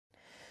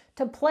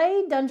To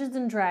play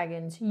Dungeons &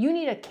 Dragons, you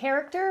need a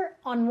character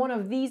on one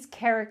of these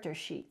character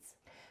sheets.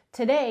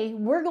 Today,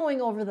 we're going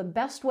over the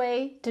best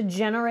way to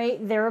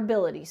generate their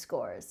ability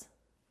scores.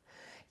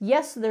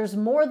 Yes, there's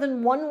more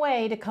than one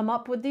way to come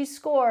up with these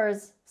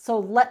scores, so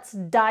let's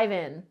dive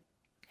in.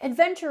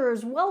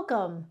 Adventurers,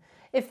 welcome!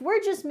 If we're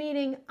just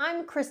meeting,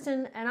 I'm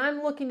Kristen, and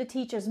I'm looking to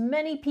teach as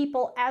many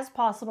people as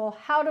possible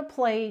how to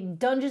play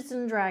Dungeons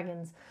 &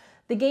 Dragons.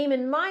 The game,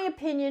 in my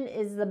opinion,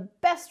 is the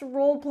best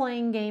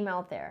role-playing game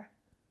out there.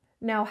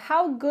 Now,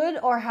 how good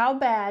or how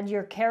bad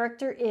your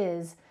character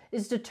is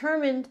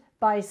determined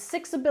by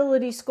 6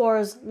 ability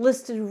scores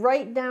listed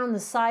right down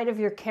the side of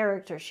your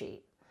character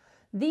sheet.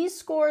 These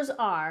scores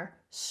are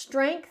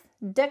Strength,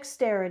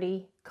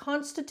 Dexterity,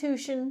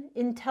 Constitution,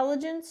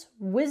 Intelligence,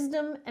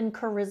 Wisdom, and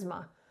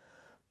Charisma.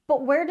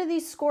 But where do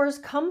these scores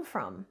come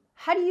from?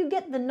 How do you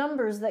get the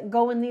numbers that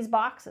go in these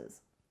boxes?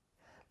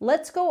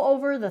 Let's go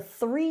over the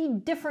 3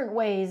 different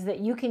ways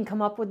that you can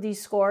come up with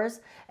these scores,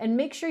 and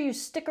make sure you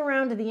stick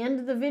around to the end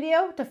of the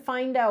video to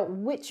find out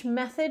which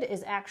method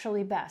is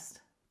actually best.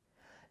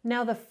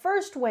 Now, the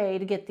first way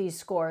to get these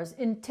scores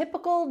in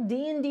typical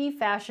D&D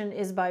fashion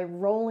is by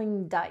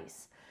rolling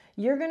dice.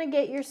 You're going to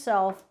get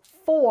yourself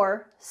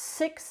 4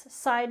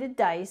 6-sided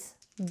dice,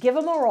 give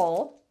them a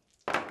roll,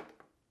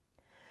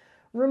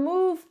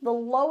 remove the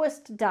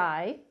lowest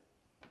die,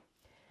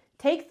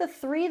 take the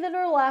 3 that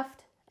are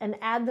left, and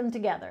add them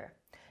together.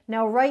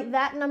 Now write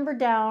that number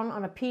down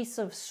on a piece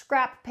of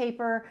scrap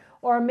paper,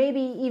 or maybe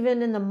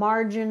even in the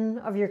margin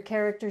of your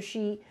character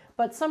sheet,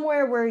 but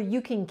somewhere where you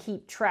can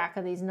keep track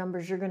of these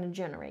numbers you're going to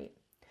generate.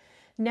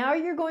 Now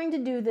you're going to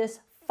do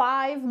this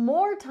 5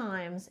 more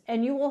times,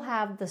 and you will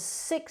have the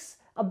 6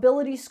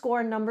 ability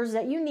score numbers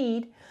that you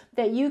need,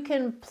 that you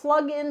can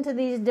plug into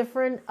these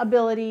different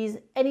abilities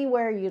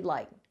anywhere you'd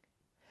like.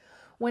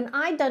 When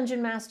I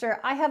Dungeon Master,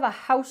 I have a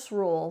house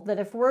rule that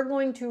if we're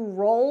going to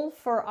roll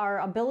for our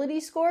ability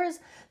scores,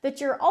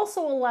 that you're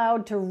also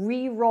allowed to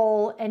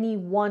re-roll any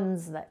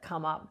ones that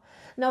come up.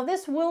 Now,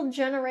 this will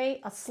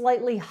generate a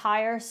slightly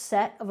higher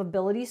set of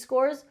ability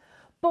scores,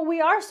 but we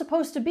are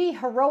supposed to be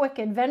heroic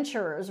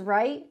adventurers,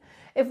 right?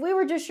 If we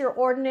were just your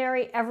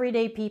ordinary,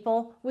 everyday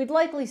people, we'd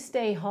likely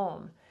stay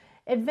home.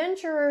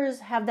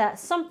 Adventurers have that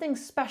something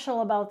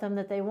special about them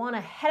that they want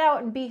to head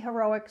out and be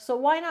heroic, so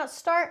why not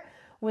start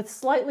with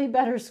slightly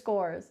better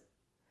scores?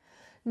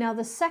 Now,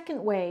 the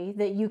second way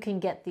that you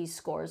can get these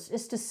scores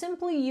is to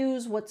simply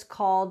use what's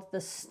called the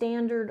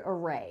standard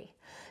array.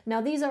 Now,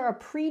 these are a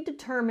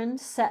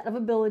predetermined set of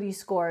ability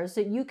scores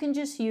that you can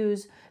just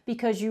use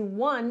because you,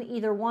 one,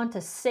 either want to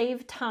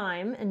save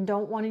time and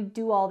don't want to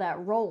do all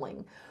that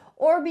rolling,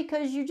 or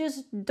because you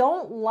just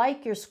don't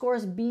like your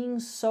scores being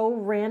so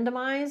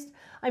randomized.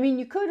 I mean,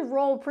 you could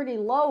roll pretty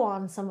low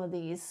on some of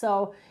these,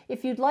 so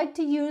if you'd like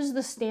to use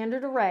the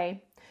standard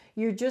array,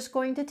 you're just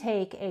going to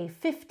take a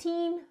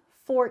 15,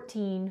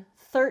 14,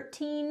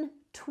 13,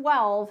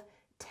 12,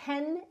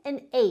 10,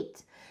 and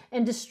 8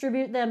 and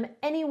distribute them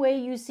any way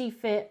you see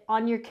fit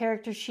on your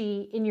character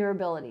sheet in your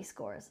ability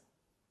scores.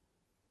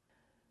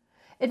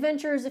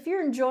 Adventurers, if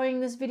you're enjoying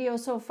this video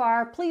so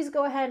far, please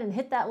go ahead and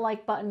hit that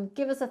like button,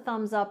 give us a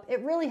thumbs up.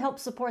 It really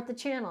helps support the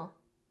channel.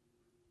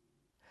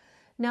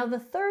 Now, the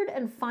third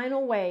and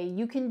final way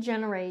you can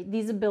generate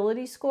these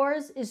ability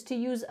scores is to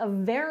use a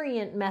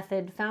variant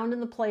method found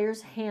in the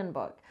player's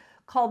handbook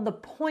called the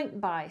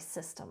point-buy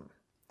system.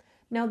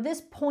 Now,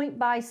 this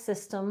point-buy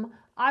system,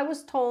 I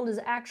was told, is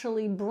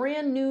actually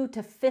brand new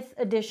to 5th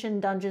edition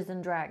Dungeons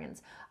 &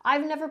 Dragons.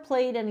 I've never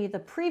played any of the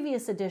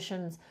previous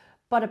editions,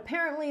 but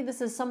apparently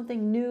this is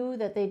something new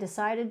that they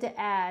decided to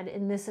add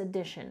in this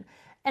edition.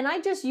 And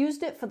I just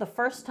used it for the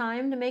first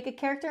time to make a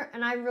character,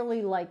 and I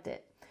really liked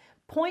it.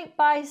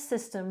 Point-buy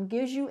system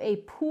gives you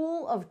a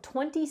pool of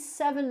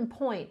 27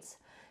 points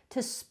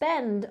to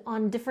spend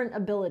on different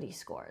ability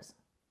scores.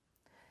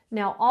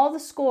 Now, all the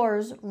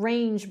scores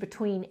range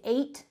between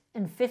 8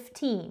 and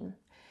 15,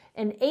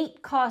 and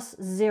 8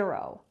 costs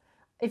 0.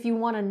 If you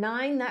want a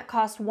 9, that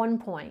costs 1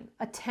 point.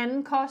 A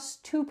 10 costs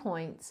 2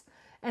 points,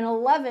 and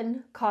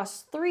 11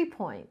 costs 3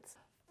 points.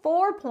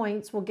 4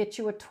 points will get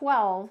you a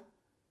 12.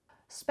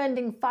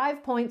 Spending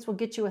 5 points will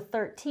get you a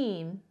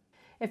 13.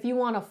 If you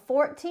want a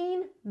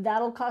 14,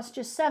 that'll cost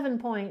you 7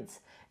 points,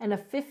 and a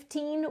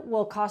 15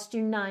 will cost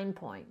you 9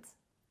 points.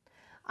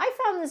 I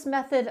found this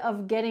method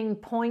of getting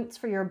points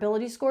for your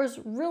ability scores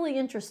really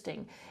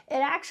interesting.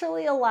 It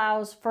actually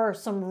allows for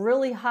some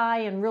really high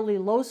and really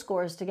low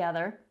scores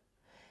together.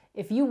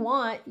 If you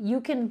want, you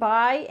can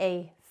buy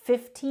a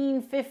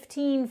 15,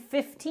 15,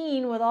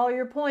 15 with all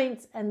your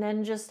points, and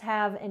then just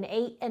have an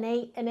 8, an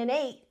 8, and an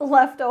 8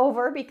 left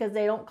over because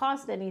they don't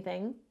cost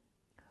anything.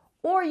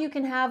 Or you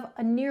can have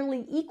a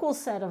nearly equal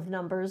set of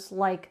numbers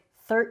like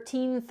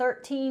 13,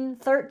 13,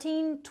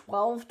 13,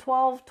 12,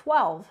 12,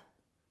 12.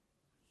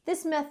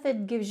 This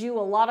method gives you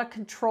a lot of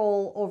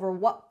control over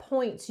what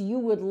points you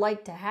would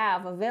like to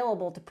have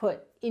available to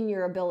put in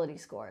your ability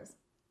scores.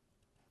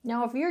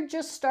 Now, if you're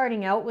just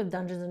starting out with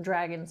Dungeons &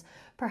 Dragons,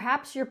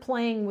 perhaps you're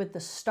playing with the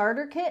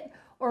starter kit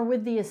or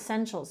with the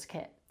essentials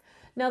kit.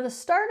 Now the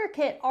starter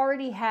kit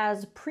already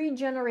has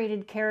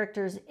pre-generated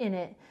characters in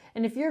it,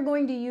 and if you're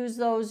going to use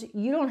those,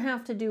 you don't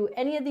have to do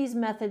any of these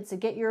methods to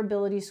get your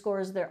ability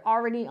scores. They're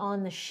already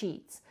on the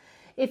sheets.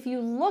 If you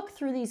look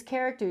through these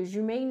characters,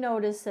 you may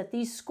notice that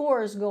these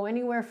scores go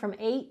anywhere from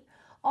 8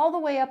 all the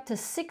way up to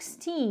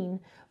 16,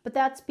 but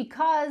that's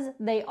because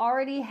they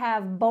already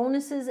have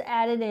bonuses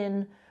added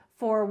in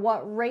for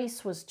what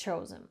race was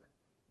chosen.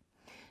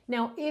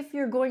 Now, if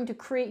you're going to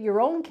create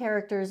your own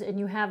characters and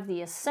you have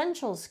the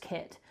Essentials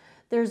kit,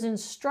 there's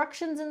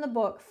instructions in the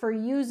book for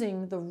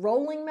using the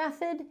rolling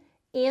method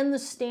and the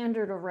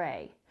standard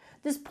array.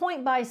 This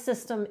point buy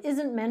system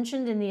isn't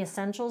mentioned in the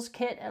Essentials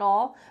kit at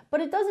all,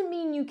 but it doesn't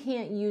mean you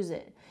can't use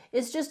it.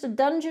 It's just a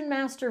Dungeon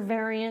Master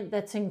variant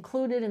that's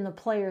included in the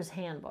player's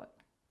handbook.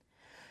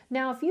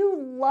 Now, if you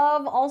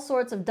love all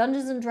sorts of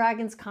Dungeons &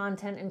 Dragons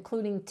content,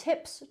 including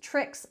tips,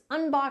 tricks,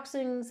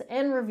 unboxings,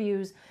 and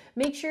reviews,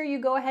 make sure you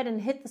go ahead and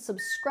hit the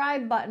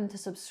subscribe button to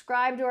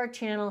subscribe to our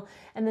channel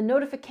and the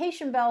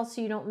notification bell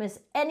so you don't miss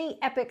any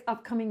epic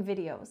upcoming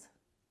videos.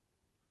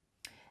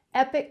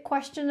 Epic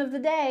question of the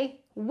day: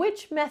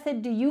 which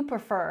method do you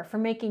prefer for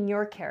making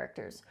your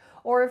characters?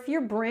 Or if you're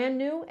brand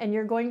new and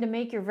you're going to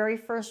make your very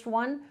first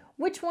one,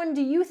 which one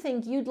do you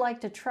think you'd like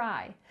to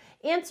try?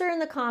 Answer in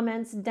the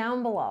comments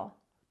down below.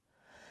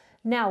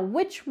 Now,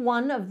 which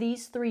one of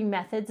these 3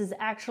 methods is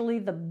actually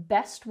the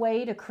best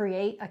way to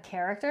create a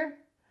character?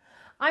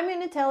 I'm going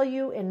to tell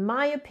you, in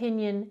my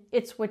opinion,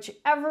 it's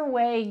whichever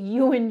way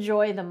you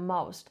enjoy the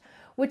most.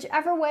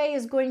 Whichever way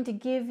is going to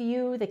give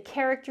you the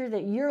character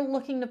that you're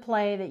looking to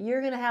play, that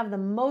you're going to have the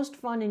most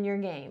fun in your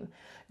game.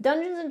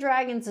 Dungeons &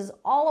 Dragons is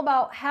all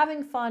about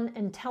having fun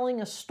and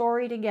telling a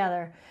story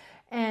together.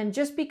 And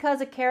just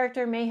because a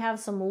character may have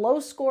some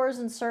low scores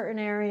in certain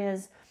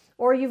areas,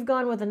 or you've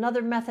gone with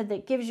another method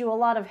that gives you a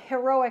lot of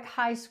heroic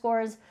high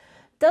scores,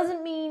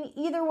 doesn't mean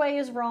either way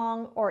is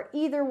wrong or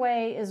either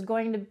way is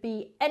going to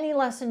be any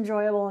less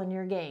enjoyable in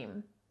your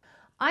game.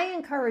 I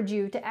encourage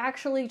you to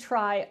actually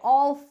try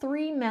all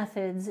 3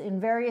 methods in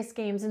various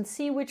games and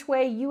see which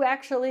way you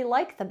actually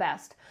like the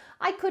best.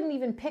 I couldn't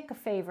even pick a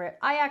favorite.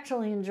 I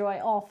actually enjoy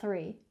all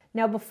 3.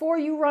 Now, before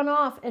you run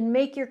off and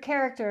make your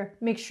character,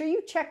 make sure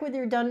you check with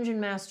your Dungeon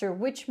Master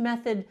which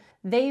method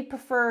they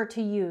prefer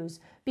to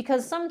use,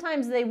 because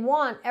sometimes they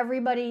want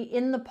everybody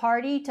in the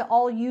party to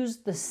all use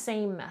the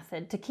same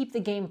method to keep the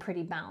game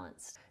pretty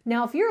balanced.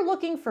 Now, if you're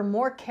looking for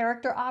more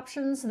character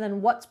options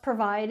than what's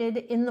provided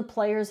in the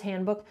player's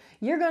handbook,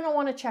 you're going to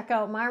want to check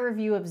out my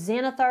review of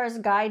Xanathar's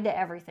Guide to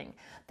Everything.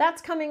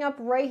 That's coming up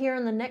right here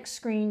on the next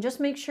screen.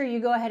 Just make sure you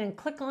go ahead and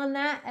click on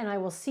that, and I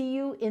will see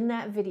you in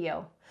that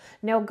video.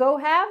 Now go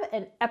have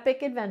an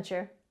epic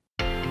adventure.